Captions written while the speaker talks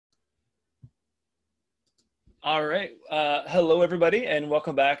All right. Hello, everybody, and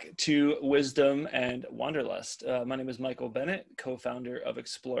welcome back to Wisdom and Wanderlust. My name is Michael Bennett, co-founder of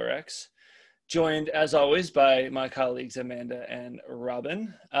ExploreX, joined, as always, by my colleagues Amanda and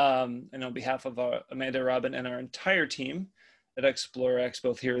Robin. And on behalf of Amanda, Robin, and our entire team at ExploreX,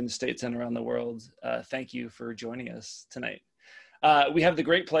 both here in the States and around the world, thank you for joining us tonight. We have the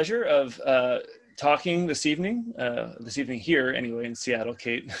great pleasure of talking this evening here anyway in Seattle,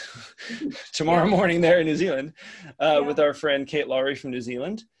 Kate, tomorrow morning there in New Zealand, with our friend Kate Lowry from New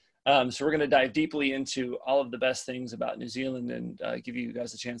Zealand. So we're going to dive deeply into all of the best things about New Zealand and give you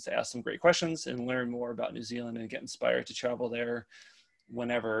guys a chance to ask some great questions and learn more about New Zealand and get inspired to travel there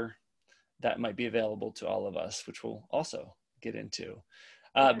whenever that might be available to all of us, which we'll also get into.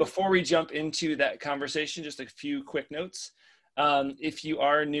 Before we jump into that conversation, just a few quick notes. If you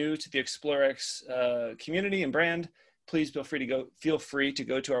are new to the ExploreX community and brand, please feel free to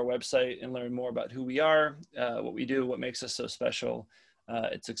go to our website and learn more about who we are, what we do, what makes us so special.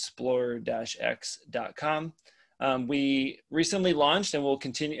 It's explore-x.com. We recently launched and will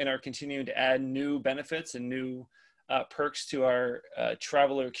continue and are continuing to add new benefits and new perks to our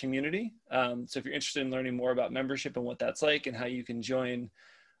traveler community. So if you're interested in learning more about membership and what that's like and how you can join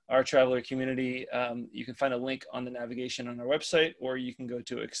our traveler community, you can find a link on the navigation on our website, or you can go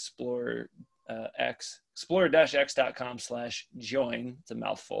to explore-x.com/join. It's a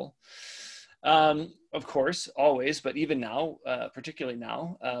mouthful. Of course, always, but even now, particularly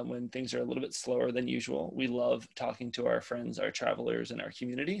now, when things are a little bit slower than usual, we love talking to our friends, our travelers, and our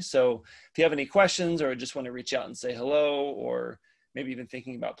community. So if you have any questions or just want to reach out and say hello, or maybe even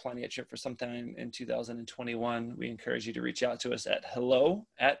thinking about planning a trip for sometime in 2021, we encourage you to reach out to us at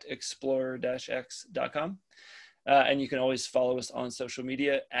hello@explore-x.com. And you can always follow us on social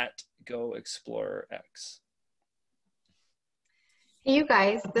media at GoExploreX. Hey you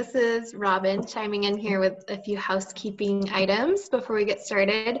guys, this is Robin chiming in here with a few housekeeping items before we get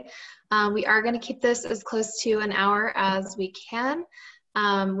started. We are going to keep this as close to an hour as we can.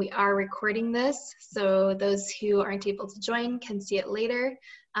 We are recording this, so those who aren't able to join can see it later.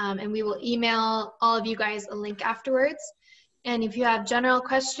 And we will email all of you guys a link afterwards. And if you have general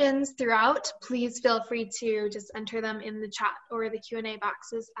questions throughout, please feel free to just enter them in the chat or the Q&A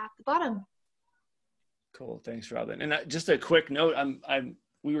boxes at the bottom. Cool, thanks, Robin. And just a quick note,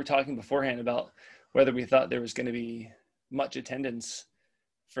 we were talking beforehand about whether we thought there was going to be much attendance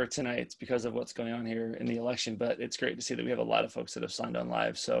for tonight because of what's going on here in the election, but it's great to see that we have a lot of folks that have signed on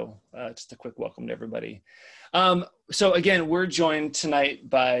live. So just a quick welcome to everybody. So again, we're joined tonight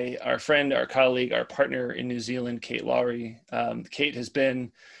by our friend, our colleague, our partner in New Zealand, Kate Lowry. Kate has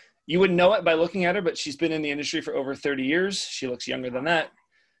been, you wouldn't know it by looking at her, but she's been in the industry for over 30 years. She looks younger than that.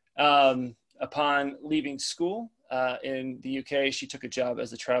 Upon leaving school in the UK, she took a job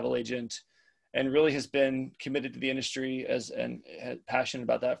as a travel agent and really has been committed to the industry and passionate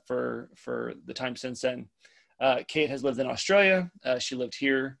about that for the time since then. Kate has lived in Australia. She lived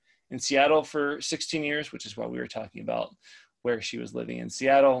here in Seattle for 16 years, which is why we were talking about where she was living in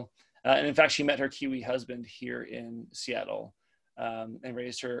Seattle. And in fact, she met her Kiwi husband here in Seattle and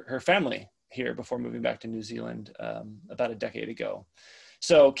raised her family here before moving back to New Zealand about a decade ago.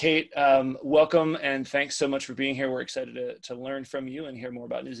 So Kate, welcome and thanks so much for being here. We're excited to learn from you and hear more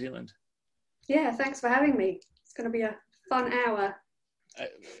about New Zealand. Yeah, thanks for having me. It's going to be a fun hour.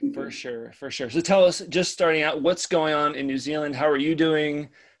 For sure. So tell us, just starting out, what's going on in New Zealand? How are you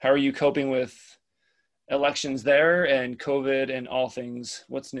doing? How are you coping with elections there and COVID and all things?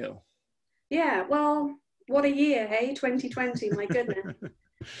 What's new? Yeah, well, what a year, hey? 2020, my goodness.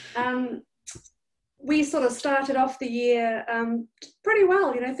 We sort of started off the year pretty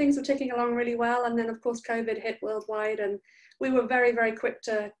well. You know, things were ticking along really well. And then, of course, COVID hit worldwide. And we were very, very quick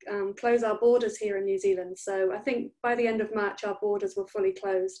to close our borders here in New Zealand. So I think by the end of March, our borders were fully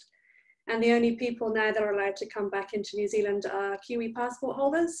closed. And the only people now that are allowed to come back into New Zealand are Kiwi passport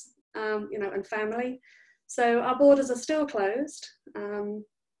holders, you know, and family. So our borders are still closed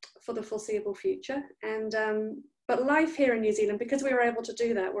for the foreseeable future. And but life here in New Zealand, because we were able to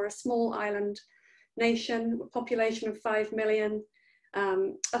do that, we're a small island nation, a population of 5 million,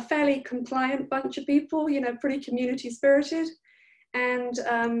 a fairly compliant bunch of people, you know, pretty community spirited. And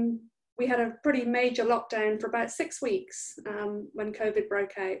we had a pretty major lockdown for about 6 weeks when COVID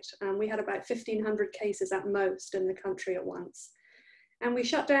broke out. We had about 1,500 cases at most in the country at once. And we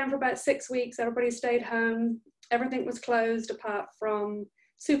shut down for about 6 weeks. Everybody stayed home. Everything was closed apart from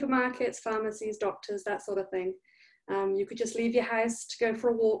supermarkets, pharmacies, doctors, that sort of thing. You could just leave your house to go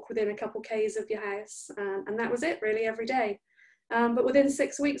for a walk within a couple k's of your house. And that was it really every day. But within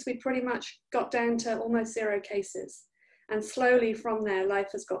 6 weeks, we pretty much got down to almost 0 cases. And slowly from there, life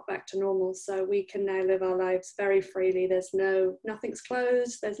has got back to normal. So we can now live our lives very freely. Nothing's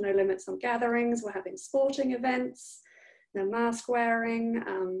closed. There's no limits on gatherings. We're having sporting events, no mask wearing.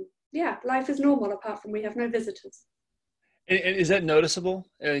 Yeah, life is normal apart from we have no visitors. And is that noticeable?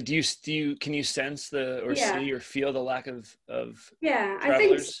 Can you sense or Yeah, see or feel the lack of yeah, I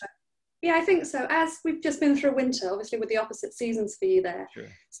think travelers? so. Yeah, I think so. As we've just been through winter, obviously with the opposite seasons for you there. Sure.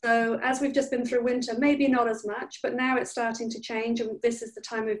 So as we've just been through winter, maybe not as much, but now it's starting to change. And this is the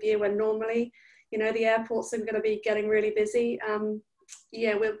time of year when normally, the airports are going to be getting really busy.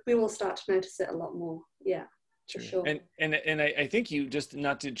 Yeah, we will start to notice it a lot more. Yeah, for sure. And I think you, just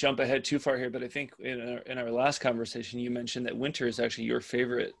not to jump ahead too far here, but I think in our last conversation, you mentioned that winter is actually your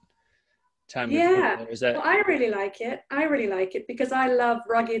favorite time of year. Is that? Well, I really like it. I really like it because I love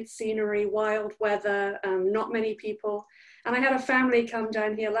rugged scenery, wild weather, not many people. And I had a family come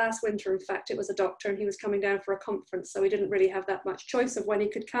down here last winter. In fact, it was a doctor and he was coming down for a conference. So he didn't really have that much choice of when he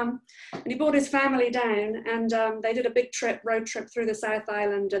could come. And he brought his family down and they did a big road trip through the South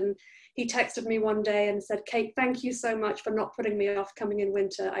Island. And he texted me one day and said, Kate, thank you so much for not putting me off coming in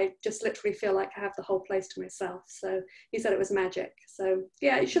winter. I just literally feel like I have the whole place to myself. So he said it was magic. So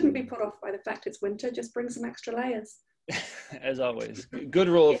yeah, it shouldn't be put off by the fact it's winter, just bring some extra layers. As always, good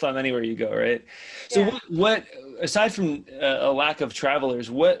rule of thumb anywhere you go, right? So what aside from a lack of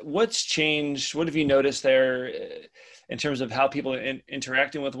travelers, what's changed? What have you noticed there in terms of how people are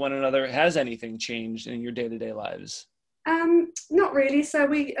interacting with one another? Has anything changed in your day-to-day lives? Not really.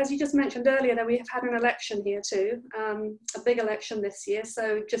 So as you just mentioned earlier, that we have had an election here too, a big election this year.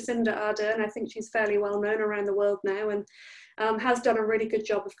 So Jacinda Ardern, I think she's fairly well known around the world now and has done a really good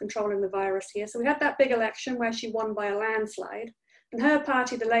job of controlling the virus here. So we had that big election where she won by a landslide. And her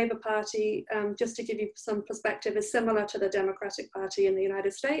party, the Labour Party, just to give you some perspective, is similar to the Democratic Party in the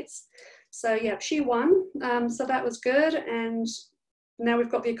United States. So yeah, she won. So that was good. And now we've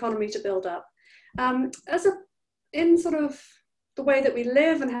got the economy to build up. In sort of the way that we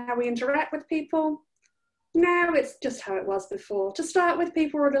live and how we interact with people, now it's just how it was before. To start with,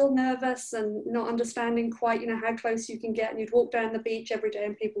 people were a little nervous and not understanding quite, how close you can get. And you'd walk down the beach every day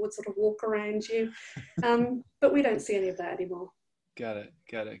and people would sort of walk around you. But we don't see any of that anymore. Got it.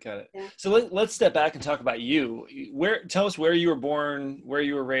 Yeah. So let's step back and talk about you. Tell us where you were born, where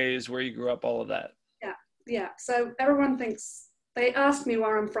you were raised, where you grew up, all of that. Yeah. So everyone thinks, they ask me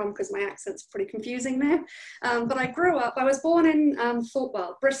where I'm from because my accent's pretty confusing there. But I was born in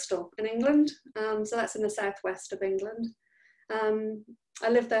Bristol in England. So that's in the southwest of England. I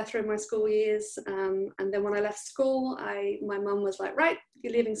lived there through my school years. And then when I left school, my mum was like, right,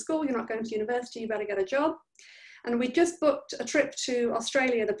 you're leaving school, you're not going to university, you better get a job. And we just booked a trip to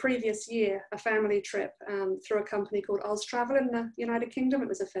Australia the previous year, a family trip through a company called Austravel in the United Kingdom. It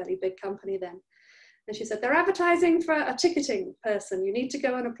was a fairly big company then. And she said, they're advertising for a ticketing person. You need to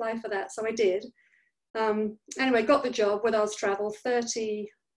go and apply for that. So I did. Anyway, got the job with Austravel 32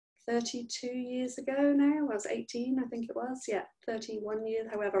 years ago now. I was 18, I think it was. Yeah, 31 years,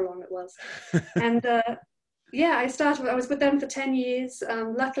 however long it was. And I was with them for 10 years.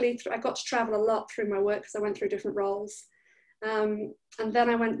 Luckily, I got to travel a lot through my work because I went through different roles. And then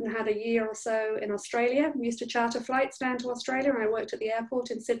I went and had a year or so in Australia. We used to charter flights down to Australia, and I worked at the airport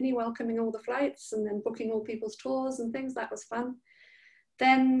in Sydney, welcoming all the flights and then booking all people's tours and things. That was fun.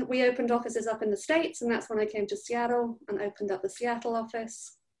 Then we opened offices up in the States, and that's when I came to Seattle and opened up the Seattle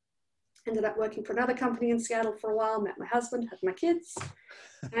office. Ended up working for another company in Seattle for a while, met my husband, had my kids,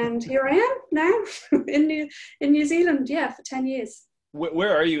 and here I am now in New Zealand, for 10 years.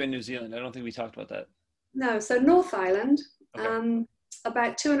 Where are you in New Zealand? I don't think we talked about that. No, so North Island. Okay.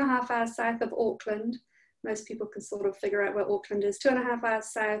 About 2.5 hours south of Auckland. Most people can sort of figure out where Auckland is. 2.5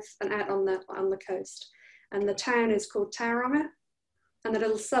 hours south and out on the coast. And the town is called Tauranga, and the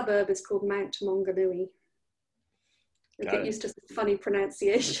little suburb is called Mount Maunganui. Get used to some funny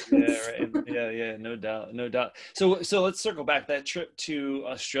pronunciations. Yeah, right. Yeah, no doubt. So let's circle back. That trip to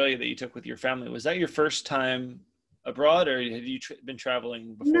Australia that you took with your family, was that your first time abroad, or had you been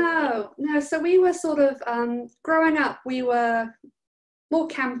traveling before? No. So we were sort of, growing up, we were more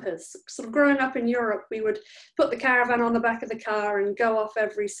campers. Sort of growing up in Europe, we would put the caravan on the back of the car and go off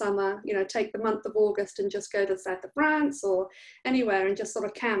every summer, take the month of August and just go to the south of France or anywhere and just sort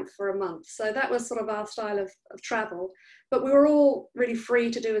of camp for a month. So that was sort of our style of travel. But we were all really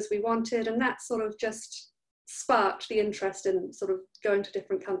free to do as we wanted, and that sort of just sparked the interest in sort of going to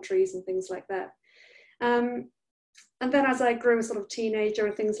different countries and things like that. And then as I grew a sort of teenager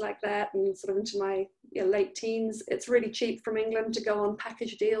and things like that, and sort of into my late teens, it's really cheap from England to go on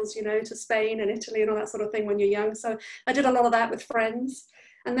package deals, to Spain and Italy and all that sort of thing when you're young. So I did a lot of that with friends.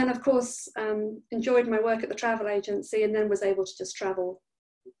 And then, of course, enjoyed my work at the travel agency, and then was able to just travel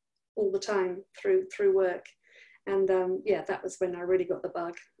all the time through work. And yeah, that was when I really got the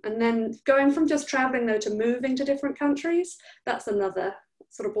bug. And then going from just traveling though to moving to different countries, that's another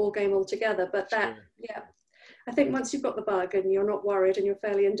sort of ball game altogether. But that, sure. Yeah, I think once you've got the bug and you're not worried and you're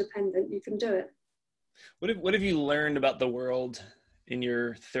fairly independent, you can do it. What have you learned about the world in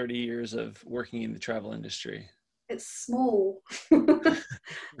your 30 years of working in the travel industry? It's small.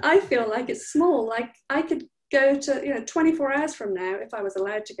 I feel like it's small. Like I could go to, 24 hours from now, if I was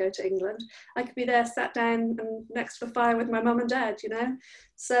allowed to go to England, I could be there sat down and next to the fire with my mum and dad,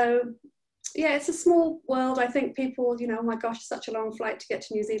 So yeah, it's a small world. I think people, oh my gosh, such a long flight to get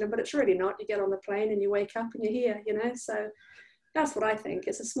to New Zealand, but it's really not. You get on the plane and you wake up and you're here, so that's what I think.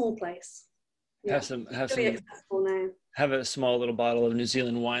 It's a small place. Yeah. Have a small little bottle of New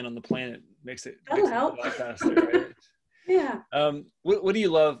Zealand wine on the plane. It makes it help a lot faster, right? Yeah. What do you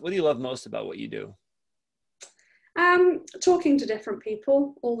love? What do you love most about what you do? Talking to different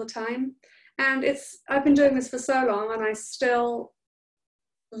people all the time, and I've been doing this for so long, and I still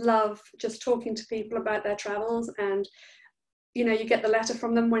love just talking to people about their travels. And you get the letter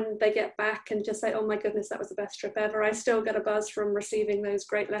from them when they get back and just say, oh my goodness, that was the best trip ever. I still get a buzz from receiving those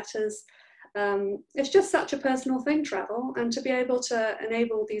great letters. It's just such a personal thing, travel, and to be able to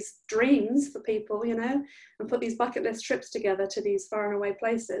enable these dreams for people, and put these bucket list trips together to these far and away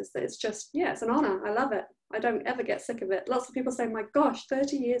places, that it's just, it's an honor. I love it. I don't ever get sick of it. Lots of people say, my gosh,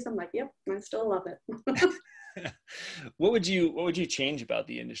 30 years. I'm like, yep, I still love it. What would you change about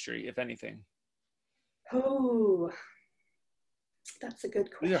the industry, if anything? Oh, that's a good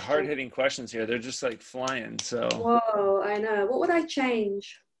question. These are hard-hitting questions here. They're just like flying. So. Whoa, I know. What would I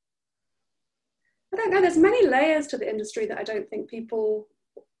change? I don't know. There's many layers to the industry that I don't think people,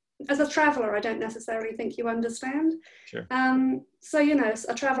 as a traveler, I don't necessarily think you understand. Sure. So,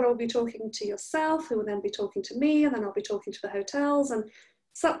 a traveler will be talking to yourself, who will then be talking to me, and then I'll be talking to the hotels. And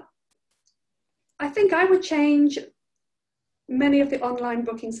so I think I would change many of the online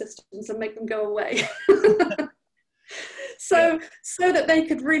booking systems and make them go away. So that they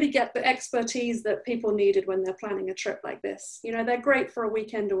could really get the expertise that people needed when they're planning a trip like this. They're great for a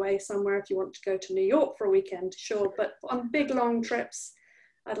weekend away somewhere if you want to go to New York for a weekend, sure. But on big, long trips,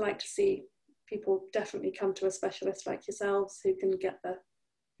 I'd like to see people definitely come to a specialist like yourselves who can get the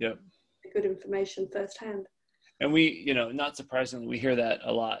good information firsthand. And we, not surprisingly, we hear that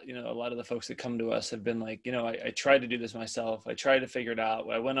a lot. A lot of the folks that come to us have been like, I tried to do this myself. I tried to figure it out.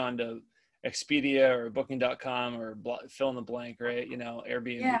 I went on to Expedia or booking.com or fill in the blank, right?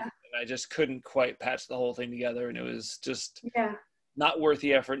 Airbnb. Yeah. And I just couldn't quite patch the whole thing together. And it was just not worth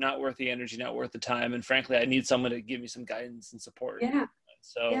the effort, not worth the energy, not worth the time. And frankly, I need someone to give me some guidance and support. Yeah.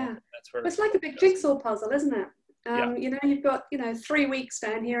 So that's where it's like a big jigsaw puzzle, isn't it? You've got, 3 weeks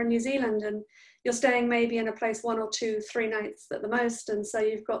down here in New Zealand, and you're staying maybe in a place 1 or 2, 3 nights at the most. And so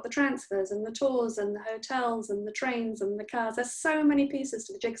you've got the transfers and the tours and the hotels and the trains and the cars. There's so many pieces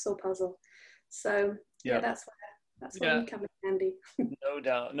to the jigsaw puzzle. So that's where we come in handy. No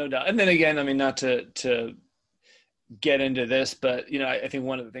doubt. And then again, not to get into this, but I think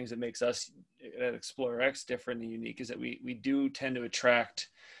one of the things that makes us at Explorer X different and unique is that we do tend to attract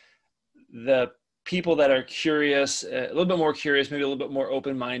the people that are curious, a little bit more curious, maybe a little bit more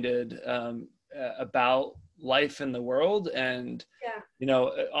open-minded about life in the world. And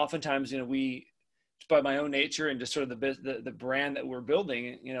oftentimes we, by my own nature and just sort of the brand that we're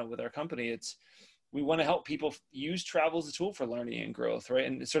building, with our company, we want to help people use travel as a tool for learning and growth, right?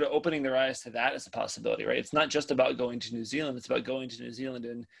 And sort of opening their eyes to that as a possibility, right? It's not just about going to New Zealand. It's about going to New Zealand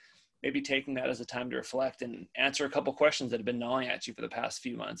and maybe taking that as a time to reflect and answer a couple questions that have been gnawing at you for the past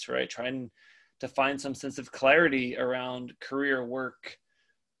few months, right? Trying to find some sense of clarity around career, work,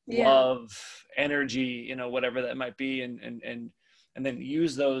 love, energy, whatever that might be. And then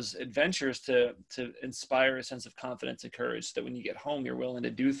use those adventures to inspire a sense of confidence and courage so that when you get home, you're willing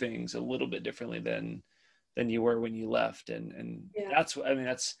to do things a little bit differently than you were when you left. And that's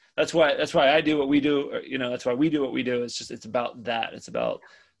why I do what we do, that's why we do what we do. It's about that. It's about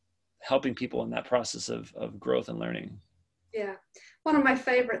helping people in that process of growth and learning. Yeah. One of my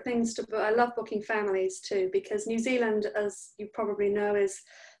favorite things to book, I love booking families too, because New Zealand, as you probably know, is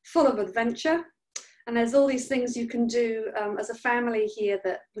full of adventure. And there's all these things you can do as a family here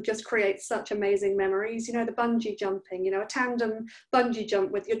that would just create such amazing memories. The bungee jumping, a tandem bungee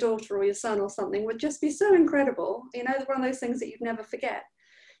jump with your daughter or your son or something would just be so incredible. One of those things that you'd never forget.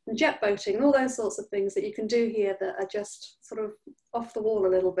 And jet boating and all those sorts of things that you can do here that are just sort of off the wall a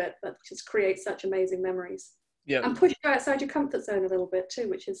little bit, but just create such amazing memories. Yeah. And push you outside your comfort zone a little bit too,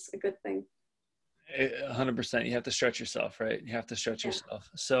 which is a good thing. 100%. You have to stretch yourself, right? You have to stretch Yeah. yourself.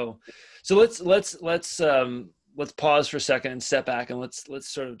 So let's pause for a second and step back, and let's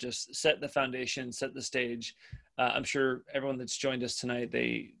sort of just set the foundation, set the stage. I'm sure everyone that's joined us tonight,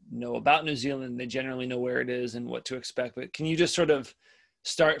 they know about New Zealand. They generally know where it is and what to expect. But can you just sort of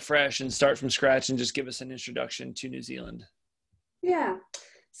start fresh and start from scratch and just give us an introduction to New Zealand? Yeah.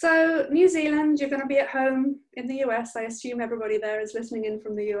 So New Zealand, you're going to be at home in the US. I assume everybody there is listening in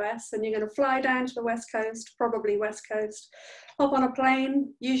from the US, and you're going to fly down to the West Coast, probably West Coast, hop on a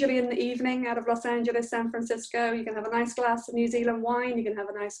plane, usually in the evening out of Los Angeles, San Francisco. You can have a nice glass of New Zealand wine. You can have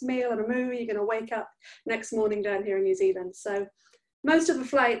a nice meal and a movie. You're going to wake up next morning down here in New Zealand. So most of the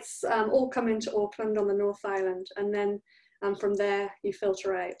flights all come into Auckland on the North Island, and then from there you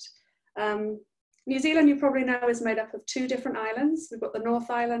filter out. New Zealand, you probably know, is made up of two different islands. We've got the North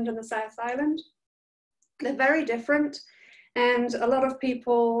Island and the South Island. They're very different, and a lot of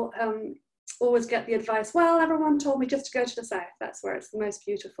people always get the advice, well, everyone told me just to go to the South. That's where it's the most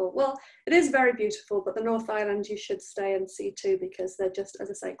beautiful. Well, it is very beautiful, but the North Island you should stay and see too, because they're just,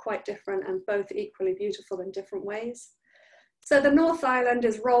 as I say, quite different and both equally beautiful in different ways. So the North Island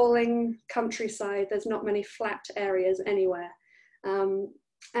is rolling countryside. There's not many flat areas anywhere.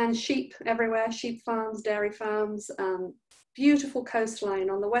 And sheep everywhere, sheep farms, dairy farms, beautiful coastline.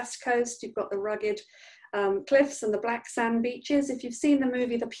 On the west coast, you've got the rugged cliffs and the black sand beaches. If you've seen the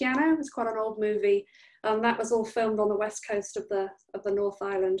movie The Piano, it's quite an old movie. That was all filmed on the west coast of the North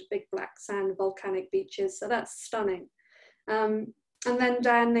Island, big black sand volcanic beaches. So that's stunning. And then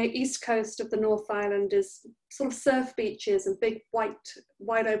down the east coast of the North Island is sort of surf beaches and big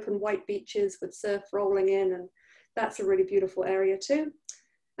wide open white beaches with surf rolling in, and that's a really beautiful area too.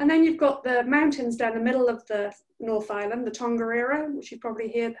 And then you've got the mountains down the middle of the North Island, the Tongariro, which you've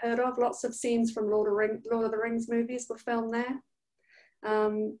probably heard of. Lots of scenes from Lord of the Rings movies were filmed there.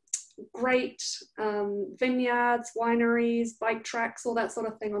 Great vineyards, wineries, bike tracks, all that sort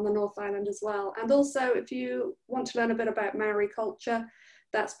of thing on the North Island as well. And also, if you want to learn a bit about Maori culture,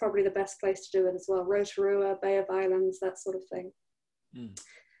 that's probably the best place to do it as well. Rotorua, Bay of Islands, that sort of thing.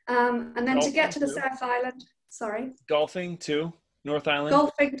 And then Golfing to get to the too. South Island, sorry. Golfing too. North Island?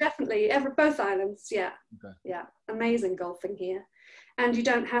 Golfing, definitely. Both islands, yeah. Okay. Yeah, amazing golfing here. And you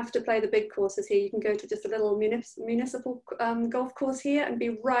don't have to play the big courses here. You can go to just a little municipal golf course here and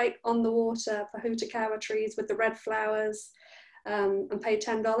be right on the water for Hutakawa trees with the red flowers, and pay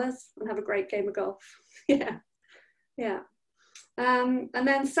 $10 and have a great game of golf. Yeah, yeah. And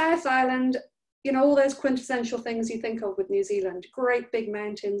then South Island, you know, all those quintessential things you think of with New Zealand. Great big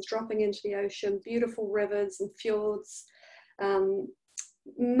mountains dropping into the ocean, beautiful rivers and fjords.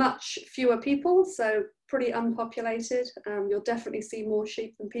 Much fewer people, so pretty unpopulated. You'll definitely see more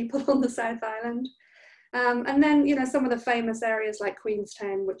sheep than people on the South Island. And then, you know, some of the famous areas like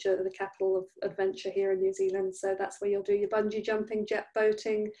Queenstown, which are the capital of adventure here in New Zealand. So that's where you'll do your bungee jumping, jet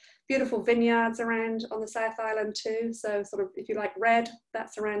boating, beautiful vineyards around on the South Island too. So sort of, if you like red,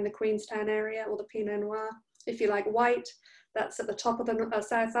 that's around the Queenstown area, or the Pinot Noir. If you like white, that's at the top of the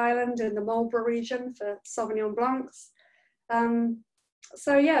South Island in the Marlborough region for Sauvignon Blancs.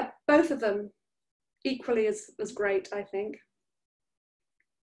 So yeah, both of them equally as great, I think.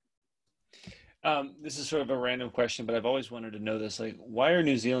 This is sort of a random question, but I've always wanted to know this. Like, why are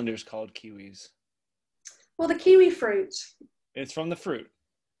New Zealanders called Kiwis? Well, the kiwi fruit. It's from the fruit.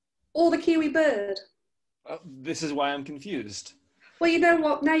 Or the kiwi bird. This is why I'm confused. Well, you know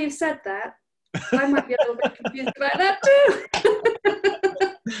what? Now you've said that, I might be a little bit confused about that too.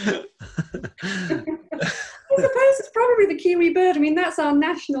 I suppose it's probably the kiwi bird. I mean, that's our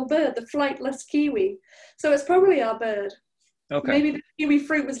national bird, the flightless kiwi. So it's probably our bird. Okay. Maybe the kiwi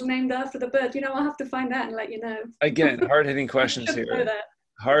fruit was named after the bird. You know, I'll have to find out and let you know. Again, hard-hitting questions here.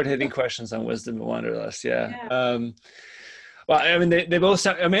 Hard-hitting questions on Wisdom and Wanderlust. Yeah. Well, I mean, they both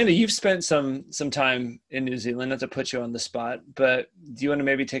sound. Amanda, you've spent some time in New Zealand. Not to put you on the spot, but do you want to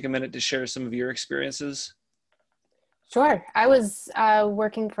maybe take a minute to share some of your experiences? Sure. I was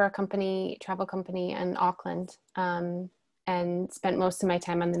working for a travel company in Auckland, and spent most of my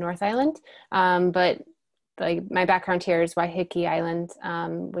time on the North Island. But like my background here is Waiheke Island,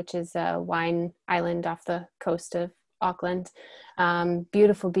 which is a wine island off the coast of Auckland.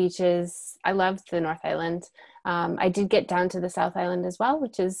 Beautiful beaches. I loved the North Island. I did get down to the South Island as well,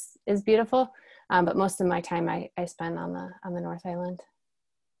 which is beautiful. But most of my time I spent on the North Island.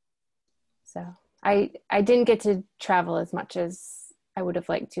 So I didn't get to travel as much as I would have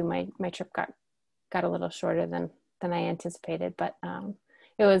liked to. My trip got a little shorter than I anticipated, but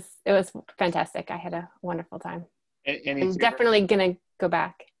it was fantastic. I had a wonderful time. I'm definitely gonna go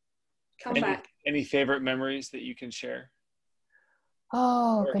back. Come back. Any favorite memories that you can share?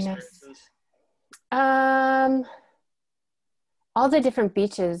 Oh goodness. Um, all the different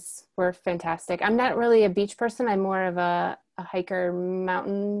beaches were fantastic. I'm not really a beach person. I'm more of a hiker,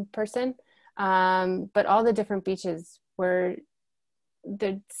 mountain person. But all the different beaches were,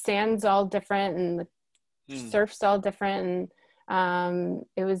 the sand's all different and the surf's all different, and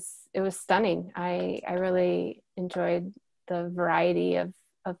it was stunning. I really enjoyed the variety of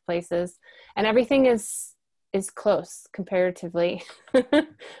places, and everything is close comparatively.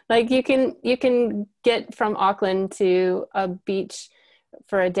 Like you can get from Auckland to a beach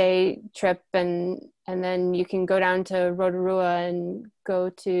for a day trip, and then you can go down to Rotorua and go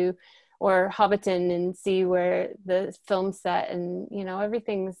to, or Hobbiton, and see where the film's set, and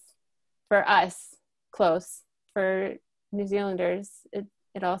everything's, for us, close. For New Zealanders,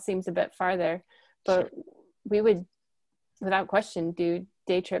 it all seems a bit farther, but we would, without question, do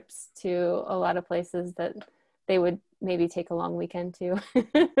day trips to a lot of places that they would maybe take a long weekend to.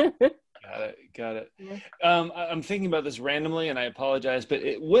 Got it. I'm thinking about this randomly, and I apologize, but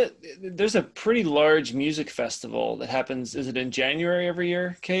there's a pretty large music festival that happens. Is it in January every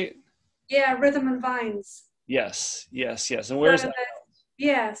year, Kate? Yeah, Rhythm and Vines. Yes. And where's that?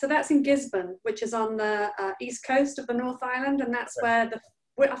 Yeah, so that's in Gisborne, which is on the east coast of the North Island, and that's where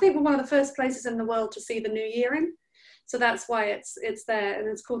I think we're one of the first places in the world to see the New Year in. So that's why it's there, and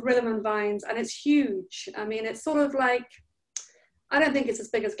it's called Rhythm and Vines, and it's huge. I mean, it's sort of like, I don't think it's as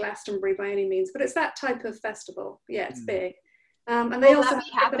big as Glastonbury by any means, but it's that type of festival. Yeah, it's big. And they also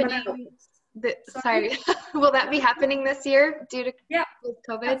have Sorry, will that be happening this year due to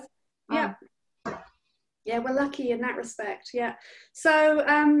COVID? Yeah. Yeah, we're lucky in that respect. Yeah. So,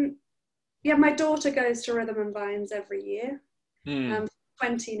 my daughter goes to Rhythm and Vines every year.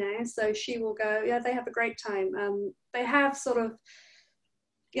 20 now, so she will go. Yeah, they have a great time. They have sort of,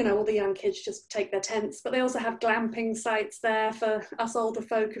 all the young kids just take their tents, but they also have glamping sites there for us older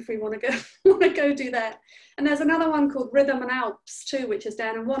folk if we want to go do that. And there's another one called Rhythm and Alps too, which is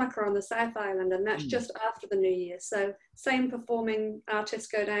down in Wanaka on the South Island, and that's just after the New Year. So same performing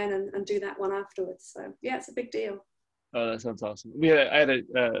artists go down and do that one afterwards. So yeah, it's a big deal. Oh, that sounds awesome. I had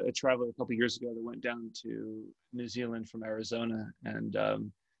a traveler a couple of years ago that went down to New Zealand from Arizona and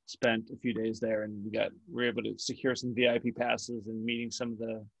spent a few days there, and we were able to secure some VIP passes and meeting some of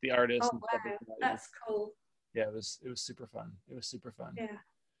the artists. Oh, wow, that's cool. Yeah, it was super fun. Yeah.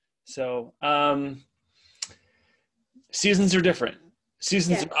 So seasons are different.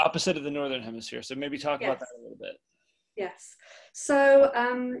 Seasons are opposite of the Northern Hemisphere. So maybe talk about that a little bit. Yes. So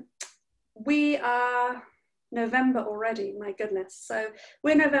we are November already, my goodness. So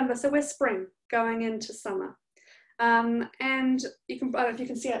we're November, so we're spring going into summer. And I don't know if you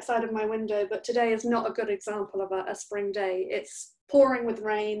can see outside of my window, but today is not a good example of a spring day. It's pouring with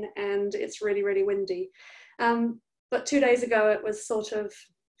rain and it's really, really windy. But 2 days ago it was sort of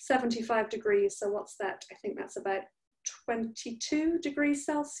 75 degrees. So what's that? I think that's about 22 degrees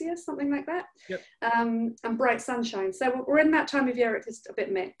Celsius, something like that. Yep. And bright sunshine. So we're in that time of year, it's a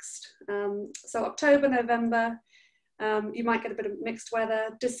bit mixed. So October, November, you might get a bit of mixed weather.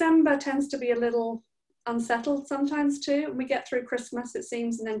 December tends to be a little unsettled sometimes too, and we get through Christmas, it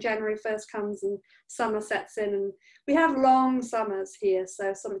seems, and then January 1st comes and summer sets in, and we have long summers here,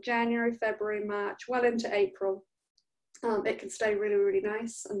 so sort of January, February, March, well into April. It can stay really, really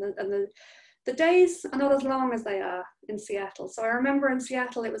nice, and the days are not as long as they are in Seattle. So I remember in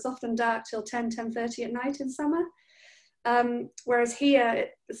Seattle it was often dark till 10:30 at night in summer, whereas here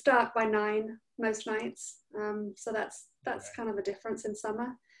it's dark by 9 most nights. So that's kind of a difference in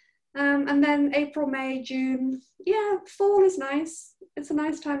summer. And then April, May, June, fall is nice. It's a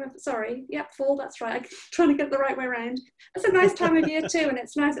nice time of, fall, that's right. I'm trying to get the right way around. It's a nice time of year too, and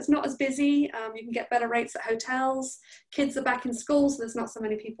it's nice. It's not as busy. You can get better rates at hotels. Kids are back in school, so there's not so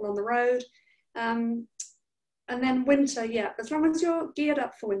many people on the road. And then winter, as long as you're geared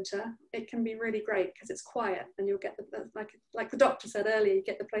up for winter, it can be really great because it's quiet and you'll get like the doctor said earlier, you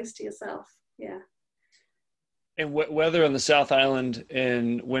get the place to yourself. Yeah. And weather on the South Island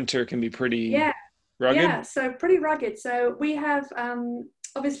in winter can be pretty rugged? Yeah, so pretty rugged. So we have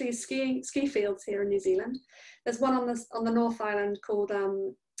obviously ski fields here in New Zealand. There's one on the North Island called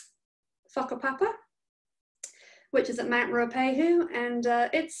Whakapapa, which is at Mount Ruapehu, and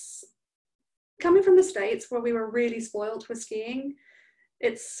it's coming from the States where we were really spoiled with skiing.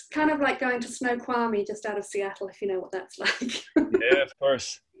 It's kind of like going to Snoqualmie just out of Seattle, if you know what that's like. Yeah, of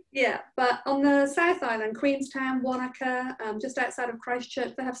course. Yeah, but on the South Island, Queenstown, Wanaka, just outside of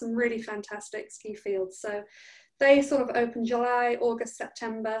Christchurch, they have some really fantastic ski fields. So they sort of open July, August,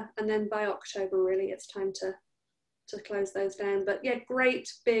 September, and then by October, really, it's time to close those down. But yeah, great,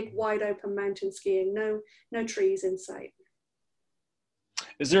 big, wide open mountain skiing, no trees in sight.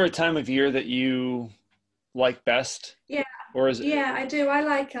 Is there a time of year that you like best? Yeah, Or is it? yeah, I do. I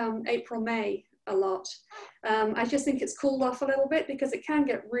like April, May a lot. I just think it's cooled off a little bit because it can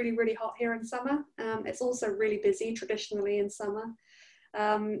get really, really hot here in summer. It's also really busy traditionally in summer.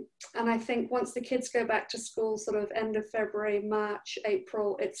 And I think once the kids go back to school, sort of end of February, March,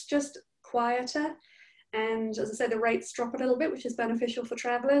 April, it's just quieter. And as I say, the rates drop a little bit, which is beneficial for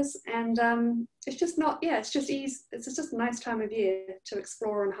travelers. And it's just not, yeah, it's just easy. It's just a nice time of year to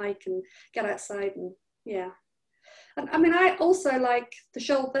explore and hike and get outside and yeah. And I mean, I also like the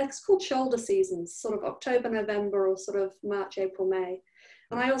shoulder, they're called shoulder seasons, sort of October, November, or sort of March, April, May.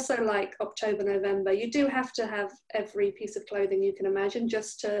 And I also like October, November. You do have to have every piece of clothing you can imagine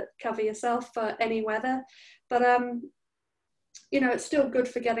just to cover yourself for any weather. But, you know, it's still good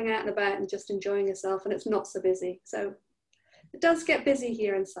for getting out and about and just enjoying yourself, and it's not so busy. So it does get busy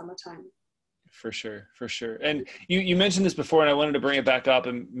here in summertime. For sure, for sure. And you mentioned this before, and I wanted to bring it back up,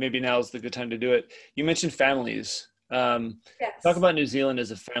 and maybe now is the good time to do it. You mentioned families. Yes. Talk about New Zealand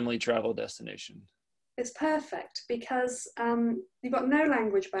as a family travel destination. It's perfect because you've got no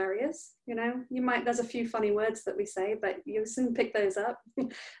language barriers. You know, there's a few funny words that we say, but you soon pick those up.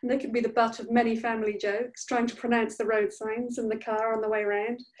 And they can be the butt of many family jokes, trying to pronounce the road signs in the car on the way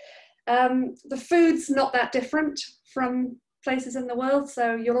around. The food's not that different from places in the world,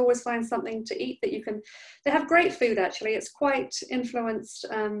 so you'll always find something to eat that you can. They have great food, actually. It's quite influenced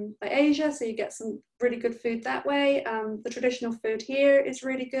by Asia, so you get some really good food that way. The traditional food here is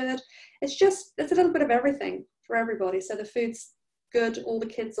really good. It's a little bit of everything for everybody, so the food's good. All the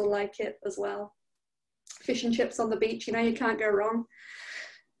kids will like it as well. Fish and chips on the beach, you know, you can't go wrong.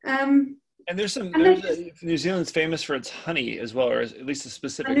 And New Zealand's famous for its honey as well, or at least a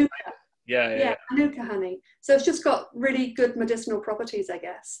specific Manuka. Yeah, Manuka honey. So it's just got really good medicinal properties, I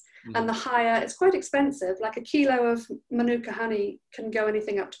guess. Mm-hmm. And it's quite expensive. Like a kilo of Manuka honey can go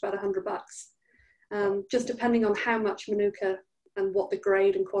anything up to about $100, just depending on how much Manuka and what the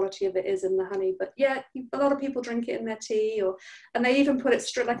grade and quality of it is in the honey. But yeah, a lot of people drink it in their tea, and they even put it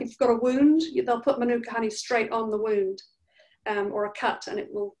straight, like if you've got a wound, they'll put Manuka honey straight on the wound, or a cut, and it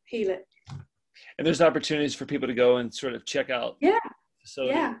will heal it. And there's opportunities for people to go and sort of check out. Yeah.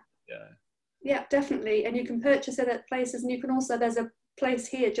 Facility. Yeah, definitely. And you can purchase it at places, and you can also, there's a place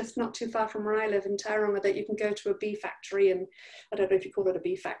here just not too far from where I live in Tauranga that you can go to a bee factory, and I don't know if you call it a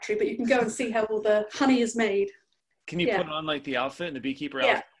bee factory, but you can go and see how all the honey is made. Can you put on like the outfit and the beekeeper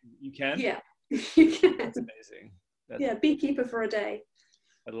outfit? You can? Yeah, you can. That's amazing. Beekeeper for a day.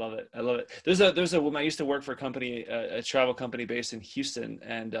 I love it. There's a woman, I used to work for a company, a travel company based in Houston,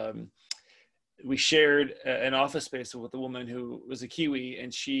 and we shared an office space with a woman who was a Kiwi,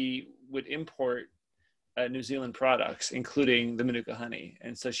 and she would import New Zealand products, including the Manuka honey.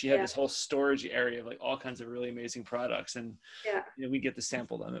 And so she had this whole storage area of like all kinds of really amazing products, and we get to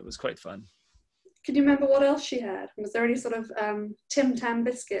sample them. It was quite fun. Can you remember what else she had? Was there any sort of Tim Tam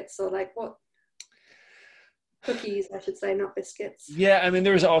biscuits, or like what? Cookies, I should say, not biscuits. Yeah, I mean,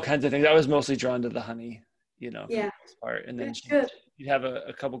 there was all kinds of things. I was mostly drawn to the honey, for the most part. And then you'd have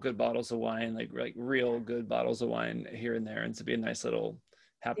a couple good bottles of wine, like real good bottles of wine here and there, and to be a nice little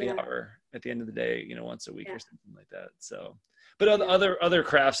happy hour at the end of the day, once a week or something like that. So, but other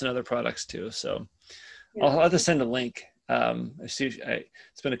crafts and other products too. So I'll have to send a link.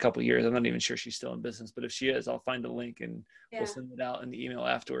 It's been a couple of years. I'm not even sure she's still in business, but if she is, I'll find a link and we'll send it out in the email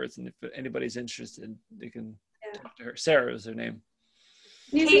afterwards. And if anybody's interested, they can talk to her. Sarah was her name.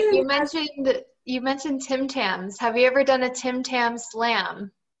 Kate, you mentioned Tim Tams. Have you ever done a Tim Tam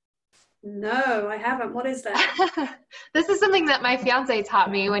slam? No, I haven't. What is that? This is something that my fiance taught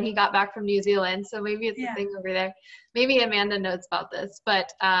me when he got back from New Zealand. So maybe it's a thing over there. Maybe Amanda knows about this,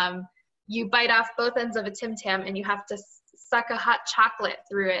 but you bite off both ends of a Tim Tam and you have to suck a hot chocolate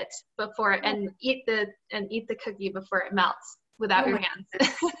through it and eat the cookie before it melts without your hands.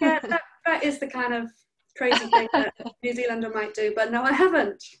 Yeah, that is the kind of crazy thing that a New Zealander might do, but no, I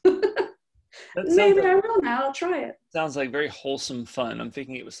haven't. Maybe I will now. I'll try it. Sounds like very wholesome fun. I'm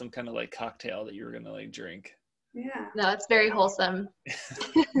thinking it was some kind of like cocktail that you were gonna like drink. Yeah. No, it's very wholesome.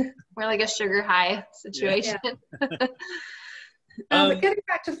 More like a sugar high situation. Yeah. But getting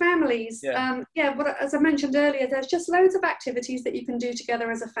back to families, as I mentioned earlier, there's just loads of activities that you can do together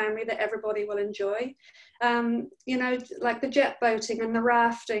as a family that everybody will enjoy. Like the jet boating and the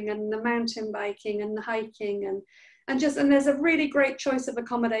rafting and the mountain biking and the hiking and there's a really great choice of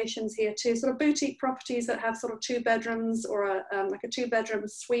accommodations here too. Sort of boutique properties that have sort of 2 bedrooms or like a 2-bedroom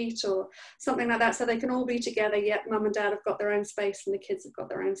suite or something like that, so they can all be together. Yet mum and dad have got their own space and the kids have got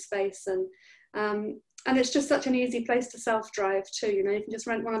their own space, and it's just such an easy place to self-drive too. You can just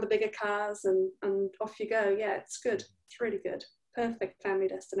rent one of the bigger cars and off you go. Yeah, it's good. It's really good. perfect family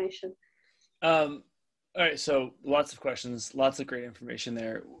destination. All right, so lots of questions, lots of great information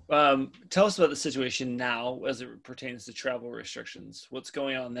there. Tell us about the situation now as it pertains to travel restrictions. What's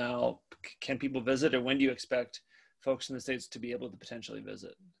going on now? Can people visit, or when do you expect folks in the States to be able to potentially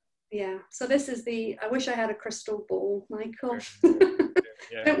visit? Yeah, so this is I wish I had a crystal ball, Michael.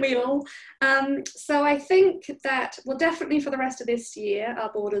 Yeah. Don't we all? So I think that, well, definitely for the rest of this year,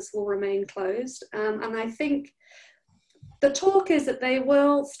 our borders will remain closed. And I think the talk is that they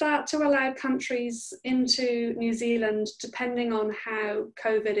will start to allow countries into New Zealand depending on how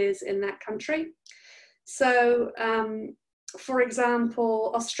COVID is in that country. So, for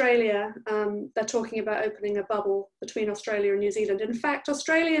example, Australia, they're talking about opening a bubble between Australia and New Zealand. In fact,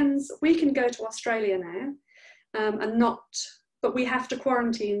 Australians, we can go to Australia now and not, but we have to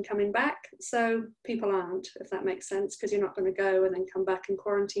quarantine coming back. So people aren't, if that makes sense, because you're not going to go and then come back and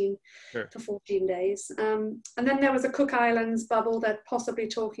quarantine for 14 days. And then there was a Cook Islands bubble they're possibly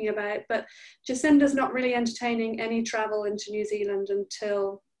talking about, but Jacinda's not really entertaining any travel into New Zealand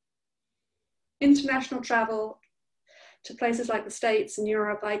until international travel to places like the States and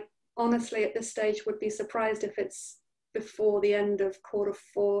Europe. I honestly, at this stage, would be surprised if it's before the end of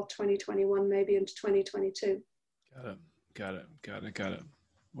Q4 2021, maybe into 2022. Got it.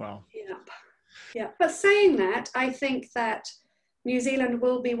 Wow. Yeah. But saying that, I think that New Zealand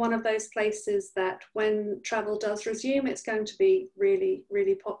will be one of those places that when travel does resume, it's going to be really,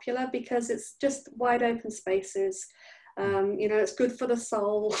 really popular because it's just wide open spaces. You know, it's good for the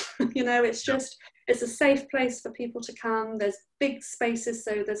soul. You know, it's just, it's a safe place for people to come. There's big spaces,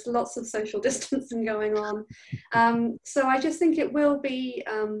 so there's lots of social distancing going on. So I just think it will be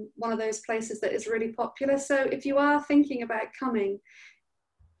one of those places that is really popular. So if you are thinking about coming,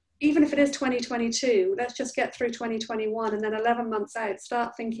 even if it is 2022, let's just get through 2021 and then 11 months out,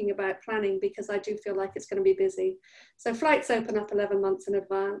 start thinking about planning, because I do feel like it's going to be busy. So flights open up 11 months in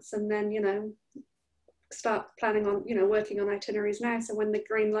advance, and then, you know, start planning on, you know, working on itineraries now, so when the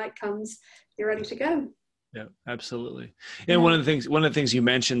green light comes, you're ready to go. Yeah, absolutely. And one of the things you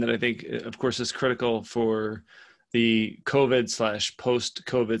mentioned that I think, of course, is critical for the COVID /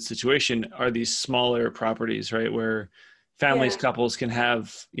 post-COVID situation are these smaller properties, right, where families, couples can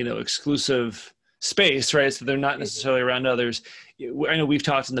have, you know, exclusive space, right, so they're not necessarily around others. I know we've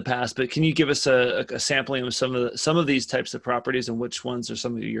talked in the past, but can you give us a sampling of some of these types of properties, and which ones are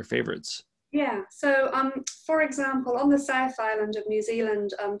some of your favorites? Yeah, so for example, on the South Island of New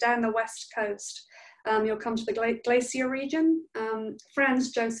Zealand, down the west coast, you'll come to the glacier region.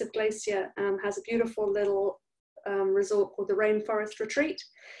 Franz Josef Glacier has a beautiful little resort called the Rainforest Retreat.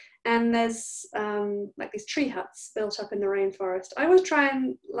 And there's like these tree huts built up in the rainforest. I always try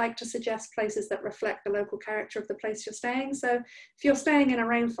and like to suggest places that reflect the local character of the place you're staying. So if you're staying in a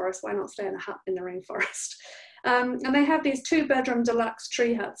rainforest, why not stay in a hut in the rainforest? And they have these 2-bedroom deluxe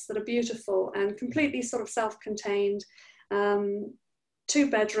tree huts that are beautiful and completely sort of self-contained. 2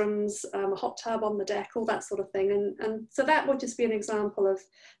 bedrooms, a hot tub on the deck, all that sort of thing. And so that would just be an example of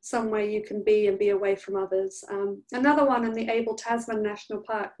somewhere you can be and be away from others. Another one in the Abel Tasman National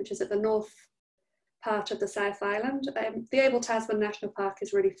Park, which is at the north part of the South Island. The Abel Tasman National Park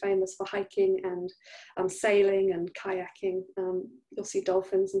is really famous for hiking and sailing and kayaking. You'll see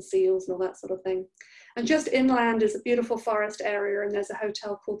dolphins and seals and all that sort of thing. And just inland is a beautiful forest area, and there's a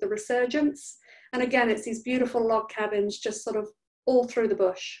hotel called the Resurgence. And again, it's these beautiful log cabins just sort of all through the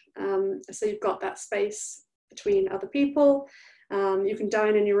bush. So you've got that space between other people. You can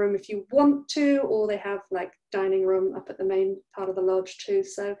dine in your room if you want to, or they have like dining room up at the main part of the lodge too.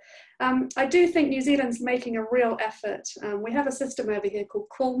 So I do think New Zealand's making a real effort. We have a system over here called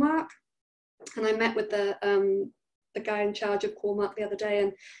Callmark, and I met with the guy in charge of Callmark the other day,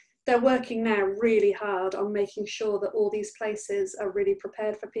 and they're working now really hard on making sure that all these places are really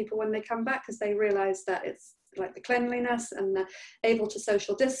prepared for people when they come back, because they realize that it's like the cleanliness and the able to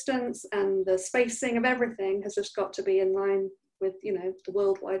social distance and the spacing of everything has just got to be in line with, you know, the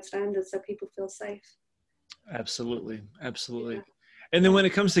worldwide standards, so people feel safe. Absolutely. Yeah. And then when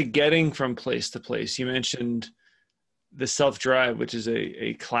it comes to getting from place to place, you mentioned the self-drive, which is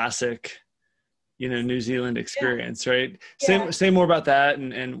a classic, you know, New Zealand experience, right? Say more about that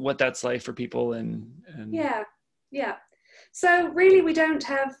and what that's like for people and Yeah. So really we'd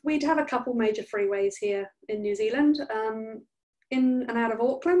have a couple major freeways here in New Zealand, in and out of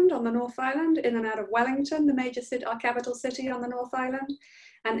Auckland on the North Island, in and out of Wellington, the major city, our capital city on the North Island,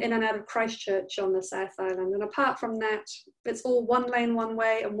 and in and out of Christchurch on the South Island. And apart from that, it's all one lane one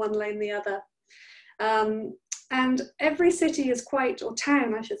way and one lane the other. And every city is quite, or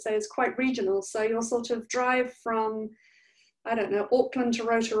town I should say, is quite regional. So you'll sort of drive from I don't know, Auckland to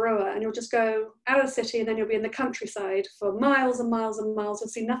Rotorua, and you'll just go out of the city and then you'll be in the countryside for miles and miles and miles. You'll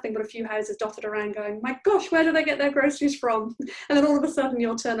see nothing but a few houses dotted around going, my gosh, where do they get their groceries from? And then all of a sudden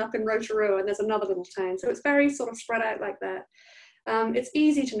you'll turn up in Rotorua and there's another little town. So it's very sort of spread out like that. It's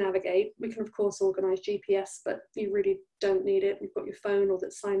easy to navigate. We can of course organise GPS, but you really don't need it. You've got your phone or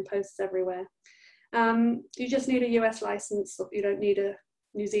that signposts everywhere. You just need a US license. You don't need a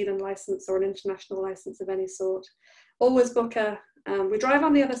New Zealand license or an international license of any sort. Always book we drive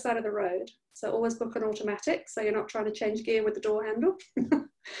on the other side of the road, so always book an automatic, so you're not trying to change gear with the door handle.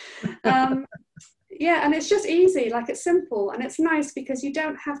 Yeah, and it's just easy, like it's simple, and it's nice because you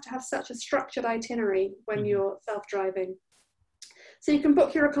don't have to have such a structured itinerary when you're self-driving. So you can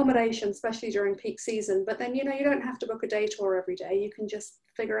book your accommodation, especially during peak season, but then, you know, you don't have to book a day tour every day. You can just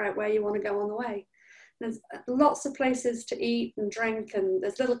figure out where you want to go on the way. There's lots of places to eat and drink, and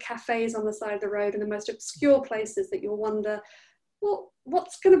there's little cafes on the side of the road in the most obscure places that you'll wonder, well,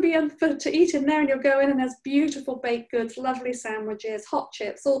 what's going to be to eat in there? And you'll go in and there's beautiful baked goods, lovely sandwiches, hot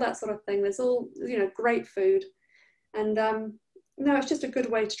chips, all that sort of thing. There's all, you know, great food. And no, it's just a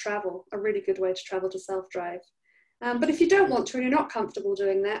good way to travel, a really good way to travel to self-drive. But if you don't want to and you're not comfortable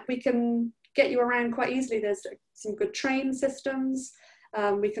doing that, we can get you around quite easily. There's some good train systems.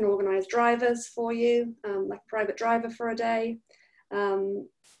 We can organise drivers for you, like a private driver for a day.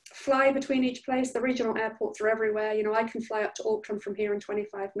 Fly between each place. The regional airports are everywhere. You know, I can fly up to Auckland from here in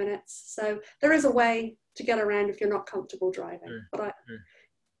 25 minutes. So there is a way to get around if you're not comfortable driving. Sure, but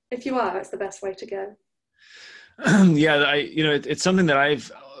if you are, it's the best way to go. Yeah, you know, it's something that I've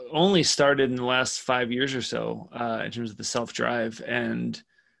only started in the last 5 years or so in terms of the self-drive, and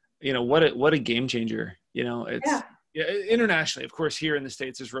you know, what a game changer. You know, it's. Yeah, internationally, of course, here in the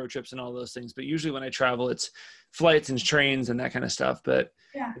States, there's road trips and all those things. But usually when I travel, it's flights and trains and that kind of stuff. But,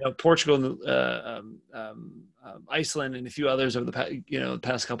 you know, Portugal, Iceland, and a few others over the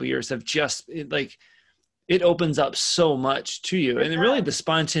past couple of years have just, it opens up so much to you. And really the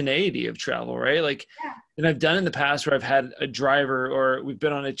spontaneity of travel, right? Like, and I've done in the past where I've had a driver or we've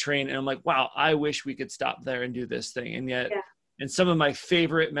been on a train and I'm like, wow, I wish we could stop there and do this thing. And yet, and some of my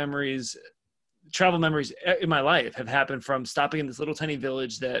favorite travel memories in my life have happened from stopping in this little tiny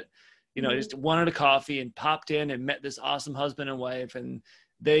village that, you know, I just wanted a coffee and popped in and met this awesome husband and wife, and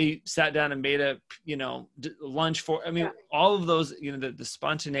they sat down and made a, you know, lunch for, I mean, all of those, you know, the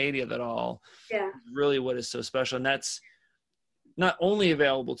spontaneity of it all is really what is so special. And that's not only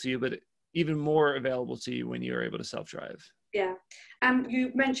available to you, but even more available to you when you're able to self-drive. Yeah. And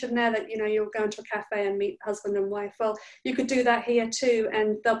you mentioned there that, you know, you'll go into a cafe and meet husband and wife. Well, you could do that here too.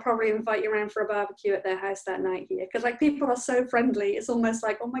 And they'll probably invite you around for a barbecue at their house that night here. Because like people are so friendly. It's almost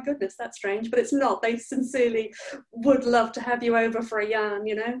like, oh my goodness, that's strange. But it's not. They sincerely would love to have you over for a yarn,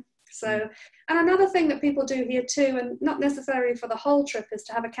 you know. So, and another thing that people do here too, and not necessarily for the whole trip, is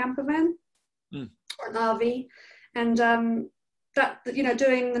to have a camper van or an RV. And that, you know,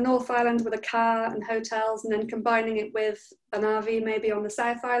 doing the North Island with a car and hotels and then combining it with an RV maybe on the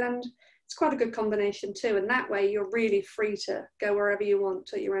South Island, it's quite a good combination too. And that way you're really free to go wherever you want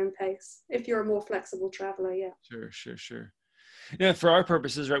at your own pace if you're a more flexible traveler. Sure. Yeah, for our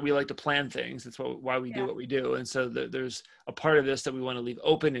purposes, right, we like to plan things. That's why we do what we do. And so there's a part of this that we want to leave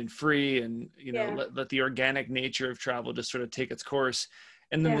open and free, and, you know, let the organic nature of travel just sort of take its course.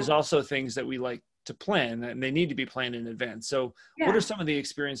 And then there's also things that we like to plan, and they need to be planned in advance. So what are some of the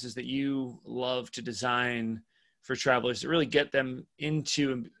experiences that you love to design for travelers to really get them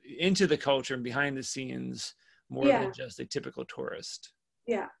into the culture and behind the scenes more than just a typical tourist?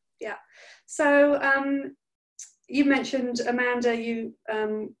 Yeah. So you mentioned, Amanda, you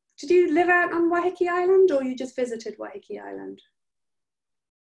did you live out on Waiheke Island, or you just visited Waiheke Island?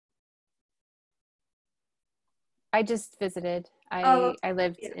 I just visited. I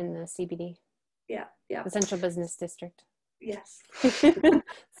lived in the CBD. Yeah. The Central Business District. Yes.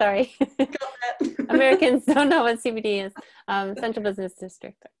 Sorry. Americans don't know what CBD is. Central Business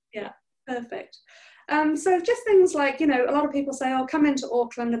District. Yeah, perfect. So just things like, you know, a lot of people say, oh, come into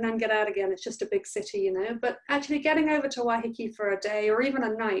Auckland and then get out again. It's just a big city, you know, but actually getting over to Waiheke for a day or even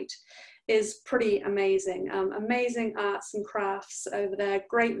a night is pretty amazing. Amazing arts and crafts over there,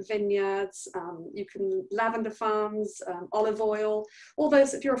 great vineyards, you can lavender farms, olive oil, all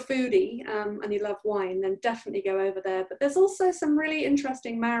those. If you're a foodie and you love wine, then definitely go over there. But there's also some really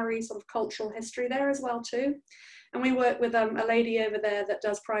interesting Maori sort of cultural history there as well too. And we work with a lady over there that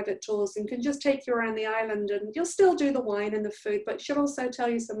does private tours and can just take you around the island, and you'll still do the wine and the food, but she'll also tell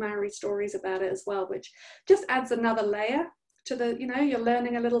you some Maori stories about it as well, which just adds another layer to the, you know, you're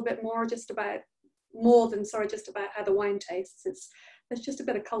learning a little bit more just about how the wine tastes. There's just a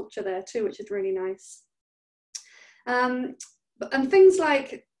bit of culture there too, which is really nice. And things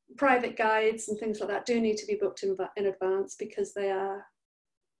like private guides and things like that do need to be booked in advance, because they are,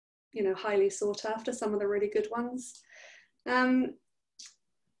 you know, highly sought after, some of the really good ones.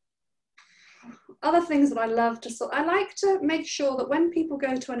 Other things that I love to I like to make sure that when people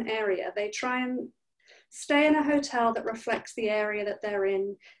go to an area, they try and stay in a hotel that reflects the area that they're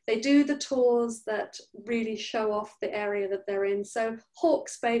in. They do the tours that really show off the area that they're in. So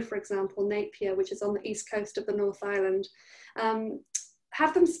Hawke's Bay, for example, Napier, which is on the east coast of the North Island,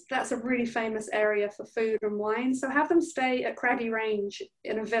 have them, that's a really famous area for food and wine. So have them stay at Craggy Range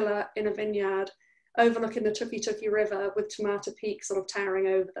in a villa in a vineyard overlooking the Tuki River with Tomato Peak sort of towering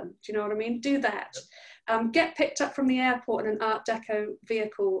over them. Do you know what I mean? Do that. Get picked up from the airport in an Art Deco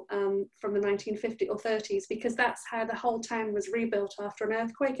vehicle from the 1950s or 30s, because that's how the whole town was rebuilt after an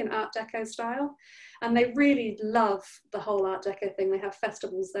earthquake in Art Deco style. And they really love the whole Art Deco thing. They have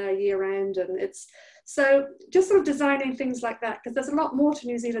festivals there year round, and it's, so just sort of designing things like that, because there's a lot more to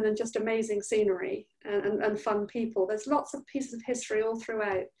New Zealand than just amazing scenery and fun people. There's lots of pieces of history all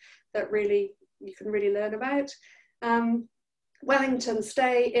throughout that really, you can really learn about. Wellington,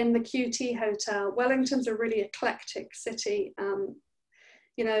 stay in the QT Hotel. Wellington's a really eclectic city.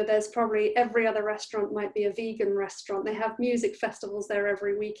 You know, there's probably every other restaurant might be a vegan restaurant. They have music festivals there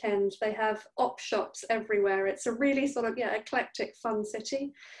every weekend. They have op shops everywhere. It's a really sort of, yeah, eclectic, fun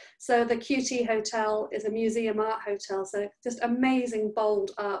city. So the QT Hotel is a museum art hotel. So just amazing,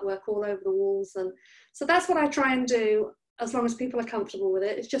 bold artwork all over the walls. And so that's what I try and do, as long as people are comfortable with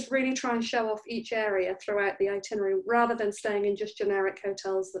it. It's just really try and show off each area throughout the itinerary, rather than staying in just generic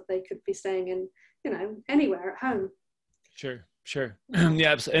hotels that they could be staying in, you know, anywhere at home. Sure.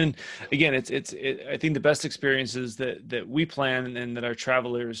 Yeah. And again, I think the best experiences that we plan and that our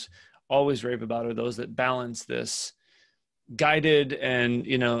travelers always rave about are those that balance this guided and,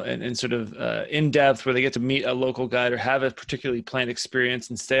 you know, and sort of in depth, where they get to meet a local guide or have a particularly planned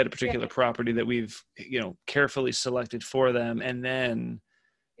experience and stay at a particular property that we've, you know, carefully selected for them. And then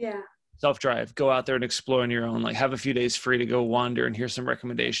self-drive, go out there and explore on your own, like have a few days free to go wander and hear some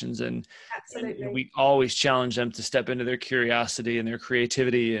recommendations. And we always challenge them to step into their curiosity and their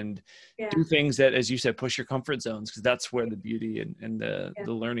creativity and do things that, as you said, push your comfort zones, because that's where the beauty and the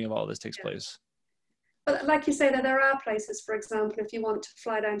learning of all this takes place. But like you say, there are places, for example, if you want to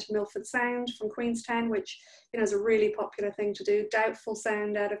fly down to Milford Sound from Queenstown, which, you know, is a really popular thing to do, Doubtful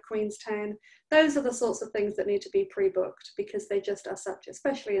Sound out of Queenstown, those are the sorts of things that need to be pre-booked, because they just are such,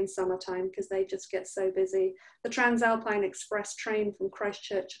 especially in summertime, because they just get so busy. The Transalpine Express train from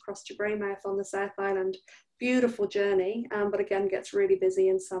Christchurch across to Greymouth on the South Island, beautiful journey, but again, gets really busy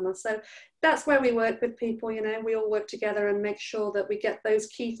in summer. So that's where we work with people, you know, we all work together and make sure that we get those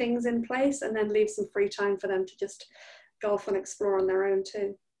key things in place, and then leave some free time for them to just go off and explore on their own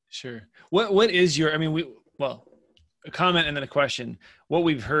too. Sure. What is your, I mean, a comment and then a question. What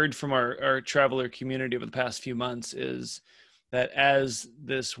we've heard from our traveler community over the past few months is that as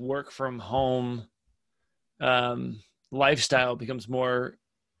this work from home lifestyle becomes more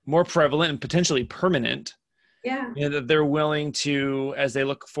prevalent and potentially permanent, you know, that they're willing to, as they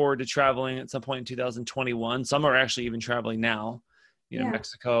look forward to traveling at some point in 2021, some are actually even traveling now, you know,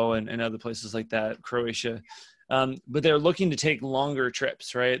 Mexico and other places like that, Croatia. But they're looking to take longer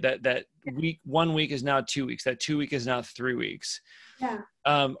trips, right? That week, 1 week is now 2 weeks. That 2 week is now 3 weeks.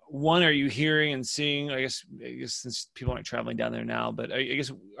 One, are you hearing and seeing, I guess since people aren't traveling down there now, but I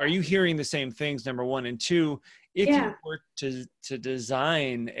guess, are you hearing the same things, number one? And two, if you were to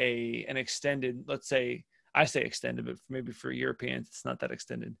design an extended, let's say, I say extended, but maybe for Europeans, it's not that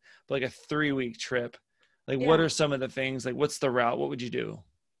extended, but like a 3 week trip, like what are some of the things, like what's the route? What would you do?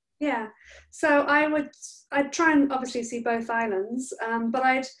 Yeah, so I'd try and obviously see both islands,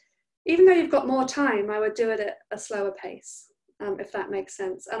 but even though you've got more time, I would do it at a slower pace, if that makes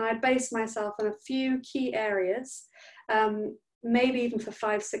sense. And I'd base myself on a few key areas, maybe even for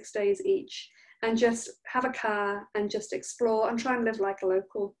 5-6 days each, and just have a car and just explore and try and live like a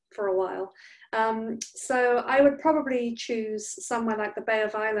local for a while. So I would probably choose somewhere like the Bay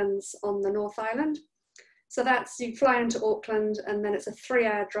of Islands on the North Island. So that's, you fly into Auckland and then it's a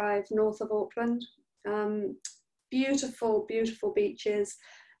 3-hour drive north of Auckland. Beautiful, beautiful beaches,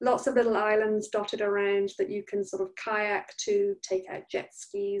 lots of little islands dotted around that you can sort of kayak to, take out jet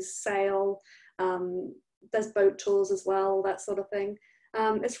skis, sail. There's boat tours as well, that sort of thing.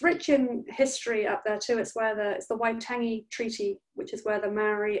 It's rich in history up there too. It's the Waitangi Treaty, which is where the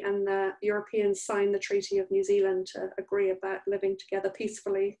Maori and the Europeans signed the Treaty of New Zealand to agree about living together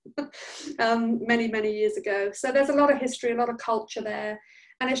peacefully many, many years ago. So there's a lot of history, a lot of culture there.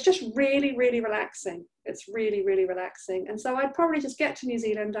 And it's just really, really relaxing. It's really, really relaxing. And so I'd probably just get to New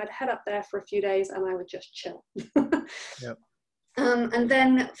Zealand, I'd head up there for a few days, and I would just chill. Yep. And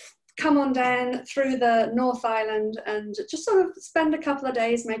then come on down through the North Island and just sort of spend a couple of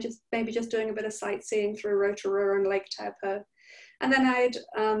days, maybe just doing a bit of sightseeing through Rotorua and Lake Taupo. And then I'd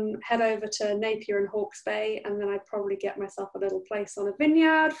head over to Napier and Hawke's Bay, and then I'd probably get myself a little place on a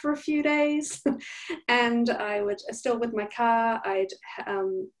vineyard for a few days. And I would, still with my car, I'd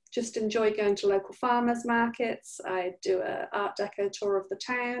just enjoy going to local farmers markets. I'd do an Art Deco tour of the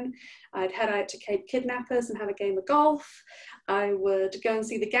town. I'd head out to Cape Kidnappers and have a game of golf. I would go and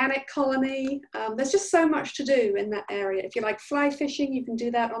see the gannet colony. There's just so much to do in that area. If you like fly fishing, you can do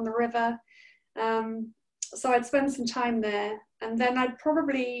that on the river. So I'd spend some time there, and then I'd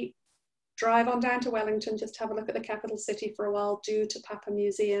probably drive on down to Wellington, just have a look at the capital city for a while, do Te Papa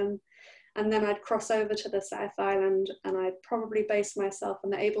Museum, and then I'd cross over to the South Island, and I'd probably base myself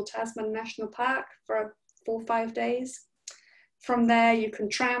in the Abel Tasman National Park for 4 or 5 days. From there, you can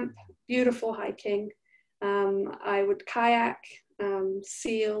tramp, beautiful hiking. I would kayak,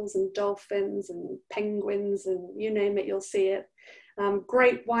 seals and dolphins and penguins, and you name it, you'll see it.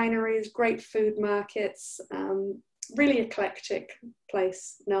 Great wineries, great food markets, really eclectic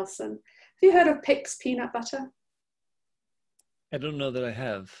place, Nelson. Have you heard of Pick's Peanut Butter? I don't know that I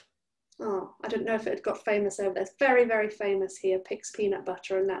have. Oh, I don't know if it had got famous over there. It's very, very famous here, Pick's Peanut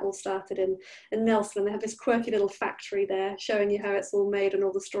Butter, and that all started in Nelson. They have this quirky little factory there showing you how it's all made and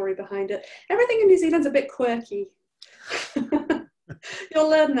all the story behind it. Everything in New Zealand's a bit quirky. You'll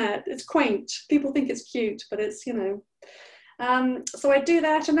learn that. It's quaint. People think it's cute, but it's, you know. So I do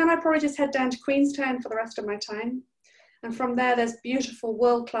that, and then I probably just head down to Queenstown for the rest of my time. And from there, there's beautiful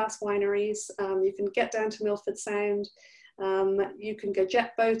world-class wineries. You can get down to Milford Sound. You can go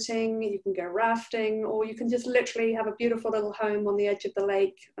jet boating, you can go rafting, or you can just literally have a beautiful little home on the edge of the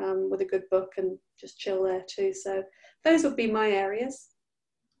lake with a good book and just chill there too. So those would be my areas.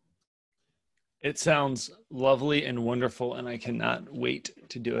 It sounds lovely and wonderful, and I cannot wait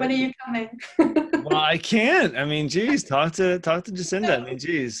to do it. When are you coming? Well, I can't. I mean, geez, talk to Jacinda. I mean,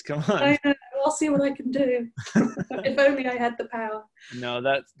 geez, come on. I know. I'll see what I can do. If only I had the power. No,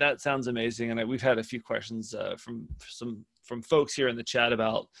 that sounds amazing, and we've had a few questions from folks here in the chat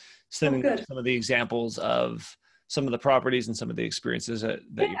about sending some of the examples of some of the properties and some of the experiences that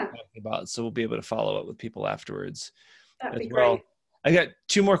you're talking about. So we'll be able to follow up with people afterwards. That'd be well. great. I got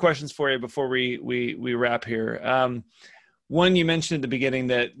 2 more questions for you before we wrap here. One, you mentioned at the beginning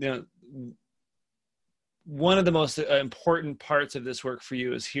that, you know, one of the most important parts of this work for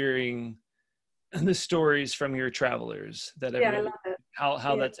you is hearing the stories from your travelers that I love it.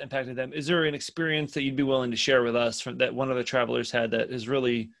 how that's impacted them. Is there an experience that you'd be willing to share with us that one of the travelers had that has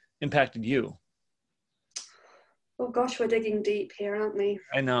really impacted you? Oh gosh, we're digging deep here, aren't we?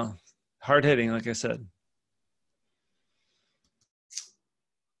 I know, hard hitting, like I said.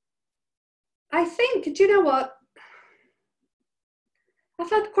 I think, do you know what? I've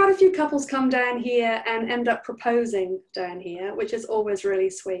had quite a few couples come down here and end up proposing down here, which is always really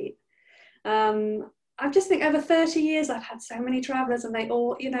sweet. I just think over 30 years, I've had so many travelers, and they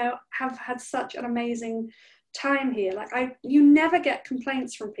all, you know, have had such an amazing time here. Like you never get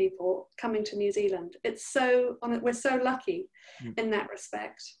complaints from people coming to New Zealand. We're so lucky in that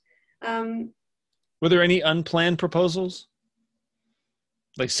respect. Were there any unplanned proposals?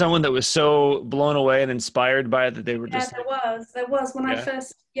 Like someone that was so blown away and inspired by it that they were just. Yeah, there was when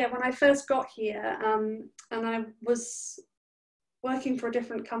I first got here, and I was working for a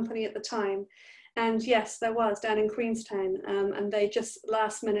different company at the time, and yes, there was down in Queenstown, and they just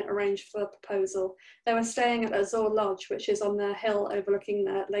last minute arranged for a proposal. They were staying at Azor Lodge, which is on the hill overlooking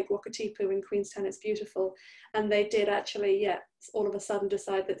Lake Wakatipu in Queenstown. It's beautiful, and they did actually, all of a sudden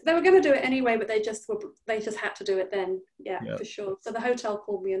decide that they were going to do it anyway, but they just had to do it then. For sure. So the hotel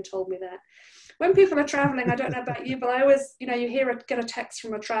called me and told me that. When people are traveling, I don't know about you, but I always, you know, you get a text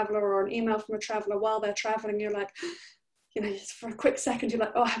from a traveler or an email from a traveler while they're traveling, you're like, you know, just for a quick second, you're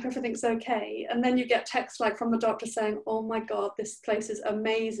like, oh, I hope everything's okay. And then you get text like from the doctor saying, oh my God, this place is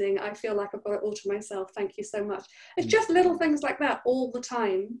amazing. I feel like I've got it all to myself. Thank you so much. It's just little things like that all the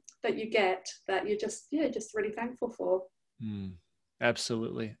time that you get that you're just really thankful for.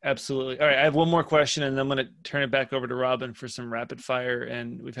 Absolutely. Absolutely. All right. I have one more question, and then I'm going to turn it back over to Robin for some rapid fire.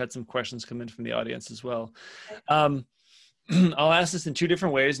 And we've had some questions come in from the audience as well. Okay. I'll ask this in 2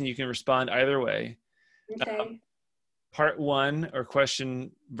 different ways, and you can respond either way. Okay. Part 1 or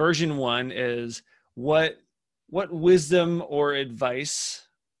version 1 is what wisdom or advice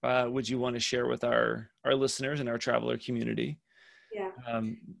would you want to share with our listeners and our traveler community? Yeah.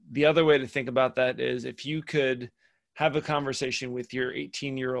 The other way to think about that is if you could have a conversation with your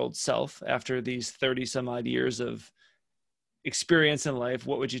 18-year-old self after these 30 some odd years of experience in life,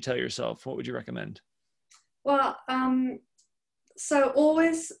 what would you tell yourself? What would you recommend? Well, so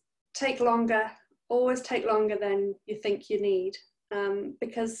always take longer than you think you need,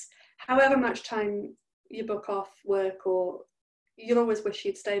 because however much time you book off work, or you'll always wish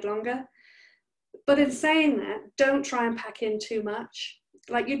you'd stayed longer. But in saying that, don't try and pack in too much.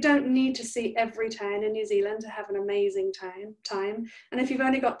 Like, you don't need to see every town in New Zealand to have an amazing time. And if you've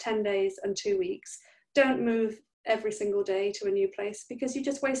only got 10 days and 2 weeks, don't move every single day to a new place, because you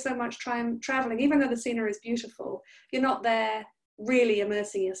just waste so much time traveling. Even though the scenery is beautiful, you're not there really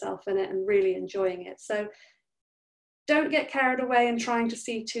immersing yourself in it and really enjoying it. So don't get carried away in trying to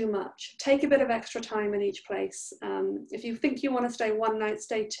see too much. Take a bit of extra time in each place. If you think you want to stay 1 night,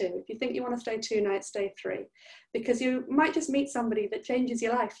 stay 2. If you think you want to stay 2 nights, stay 3. Because you might just meet somebody that changes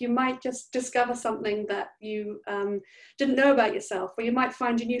your life. You might just discover something that you didn't know about yourself, or you might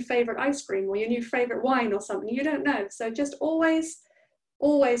find your new favorite ice cream or your new favorite wine or something. You don't know. So just always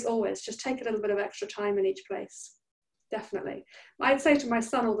just take a little bit of extra time in each place. Definitely. I'd say to my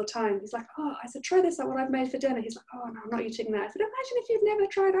son all the time, he's like, oh, I said, try this out, what I've made for dinner. He's like, oh, no, I'm not eating that. I said, imagine if you'd never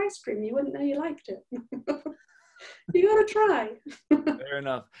tried ice cream, you wouldn't know you liked it. You got to try. Fair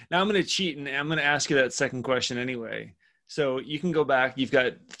enough. Now I'm going to cheat, and I'm going to ask you that second question anyway. So you can go back. You've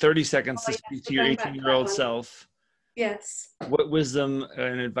got 30 seconds to speak to your 18-year-old self. Yes. What wisdom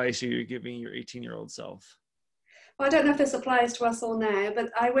and advice are you giving your 18-year-old self? Well, I don't know if this applies to us all now,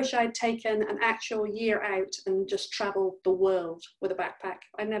 but I wish I'd taken an actual year out and just traveled the world with a backpack.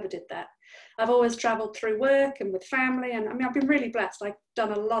 I never did that. I've always traveled through work and with family, and I mean, I've been really blessed. I've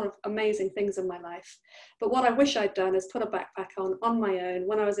done a lot of amazing things in my life. But what I wish I'd done is put a backpack on my own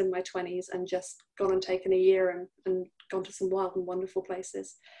when I was in my 20s and just gone and taken a year and gone to some wild and wonderful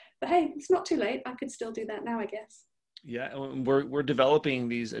places. But hey, it's not too late. I could still do that now, I guess. Yeah, we're developing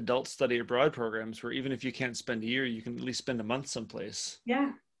these adult study abroad programs where even if you can't spend a year, you can at least spend a month someplace.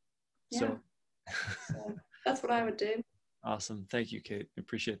 Yeah. So that's what I would do. Awesome. Thank you, Kate.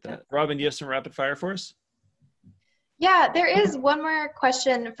 Appreciate that. Robin, do you have some rapid fire for us? Yeah, there is one more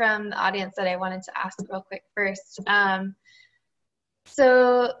question from the audience that I wanted to ask real quick first.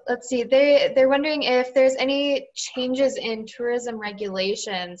 So let's see, they're wondering if there's any changes in tourism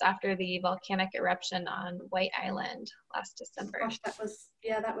regulations after the volcanic eruption on White Island last December. Gosh, that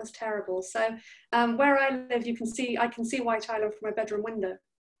was terrible. So where I live, I can see White Island from my bedroom window.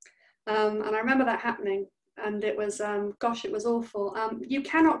 And I remember that happening, and it was, gosh, it was awful. You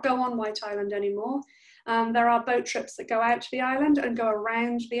cannot go on White Island anymore. There are boat trips that go out to the island and go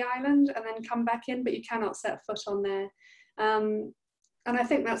around the island and then come back in, but you cannot set foot on there. And I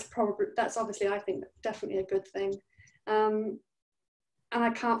think that's obviously, I think, definitely a good thing. And I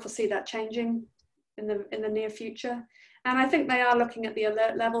can't foresee that changing in the near future. And I think they are looking at the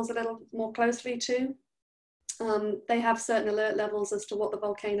alert levels a little more closely too. They have certain alert levels as to what the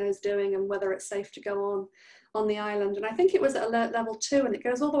volcano is doing and whether it's safe to go on the island. And I think it was at alert level 2, and it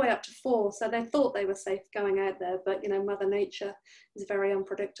goes all the way up to 4. So they thought they were safe going out there, but you know, Mother Nature is very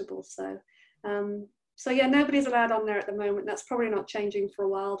unpredictable. So yeah, nobody's allowed on there at the moment. That's probably not changing for a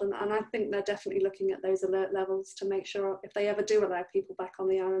while. And I think they're definitely looking at those alert levels to make sure if they ever do allow people back on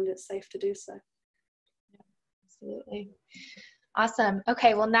the island, it's safe to do so. Yeah, absolutely. Awesome.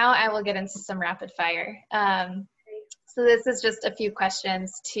 Okay, well now I will get into some rapid fire. So this is just a few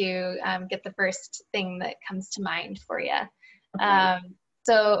questions to get the first thing that comes to mind for you.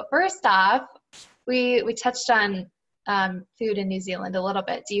 So first off, we touched on food in New Zealand a little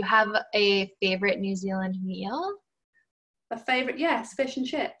bit. Do you have a favorite New Zealand meal? A favorite, yes, fish and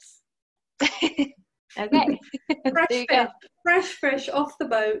chips. Okay. Fresh fish off the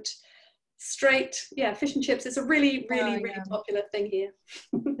boat, straight, yeah, fish and chips. It's a really popular thing here.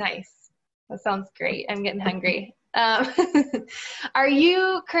 Nice. That sounds great. I'm getting hungry. Are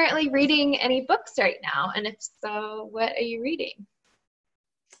you currently reading any books right now? And if so, what are you reading?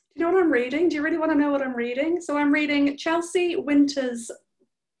 Do you know what I'm reading? Do you really want to know what I'm reading? So I'm reading Chelsea Winter's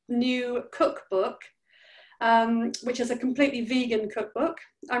new cookbook, which is a completely vegan cookbook.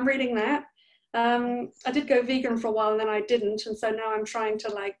 I'm reading that. I did go vegan for a while and then I didn't. And so now I'm trying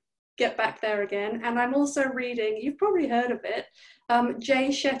to get back there again. And I'm also reading, you've probably heard of it, Jay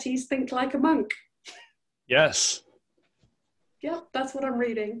Shetty's Think Like a Monk. Yes. Yep, that's what I'm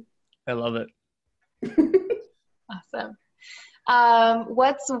reading. I love it. Awesome.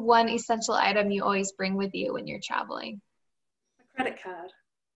 What's one essential item you always bring with you when you're traveling? A credit card.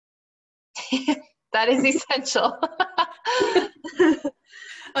 That is essential. With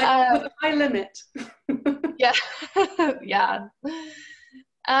a high limit. Yeah. Yeah.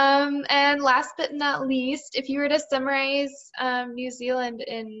 And last but not least, if you were to summarize New Zealand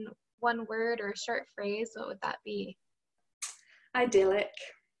in one word or a short phrase, what would that be? Idyllic.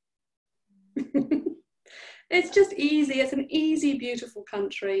 It's just easy. It's an easy, beautiful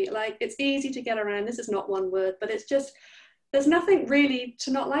country. Like, it's easy to get around. This is not one word, but it's just, there's nothing really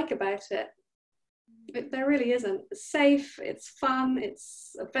to not like about it. There really isn't. It's safe, it's fun,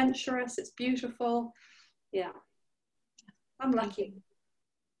 it's adventurous, it's beautiful. Yeah, I'm lucky.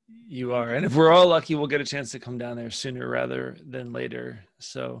 You are, and if we're all lucky, we'll get a chance to come down there sooner rather than later.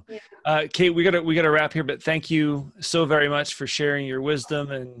 So, yeah. Kate, we gotta wrap here, but thank you so very much for sharing your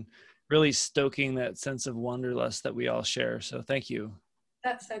wisdom and really stoking that sense of wanderlust that we all share. So, thank you.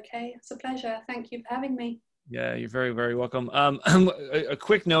 That's okay. It's a pleasure. Thank you for having me. Yeah, you're very, very welcome. A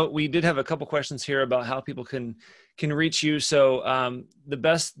quick note: we did have a couple questions here about how people can reach you. So, the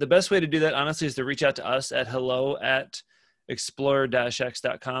best way to do that, honestly, is to reach out to us at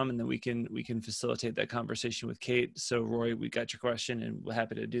hello@explorer-x.com, and then we can facilitate that conversation with Kate. So Roy, we got your question and we're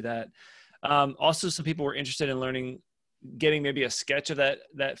happy to do that. Also, some people were interested in getting maybe a sketch of that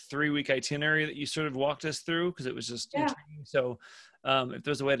 3-week itinerary that you sort of walked us through, because it was just intriguing. So if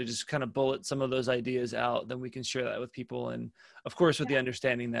there's a way to just kind of bullet some of those ideas out, then we can share that with people. And of course, with the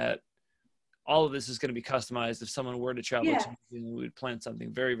understanding that all of this is going to be customized. If someone were to travel to New Zealand, we would plan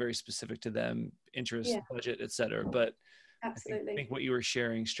something very, very specific to them, interest, budget, etc. But absolutely, I think what you were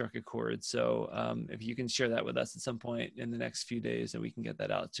sharing struck a chord. So if you can share that with us at some point in the next few days, and we can get that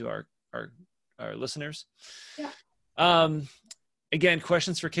out to our listeners. Yeah. Again,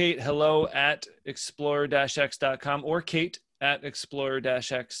 questions for Kate, hello@explorer-x.com or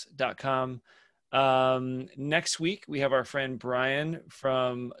kate@explorer-x.com. Next week, we have our friend Brian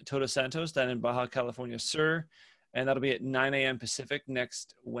from Todos Santos down in Baja California Sur, and that'll be at 9 a.m. Pacific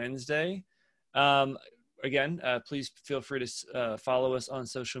next Wednesday. Again, please feel free to follow us on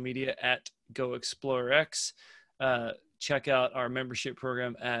social media at GoExplorerX. Check out our membership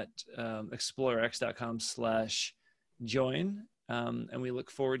program at explorerx.com/join. And we look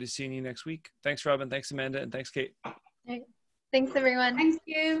forward to seeing you next week. Thanks, Robin. Thanks, Amanda. And thanks, Kate. Thanks, everyone. Thank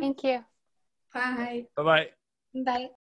you. Thank you. Bye. Bye-bye. Bye.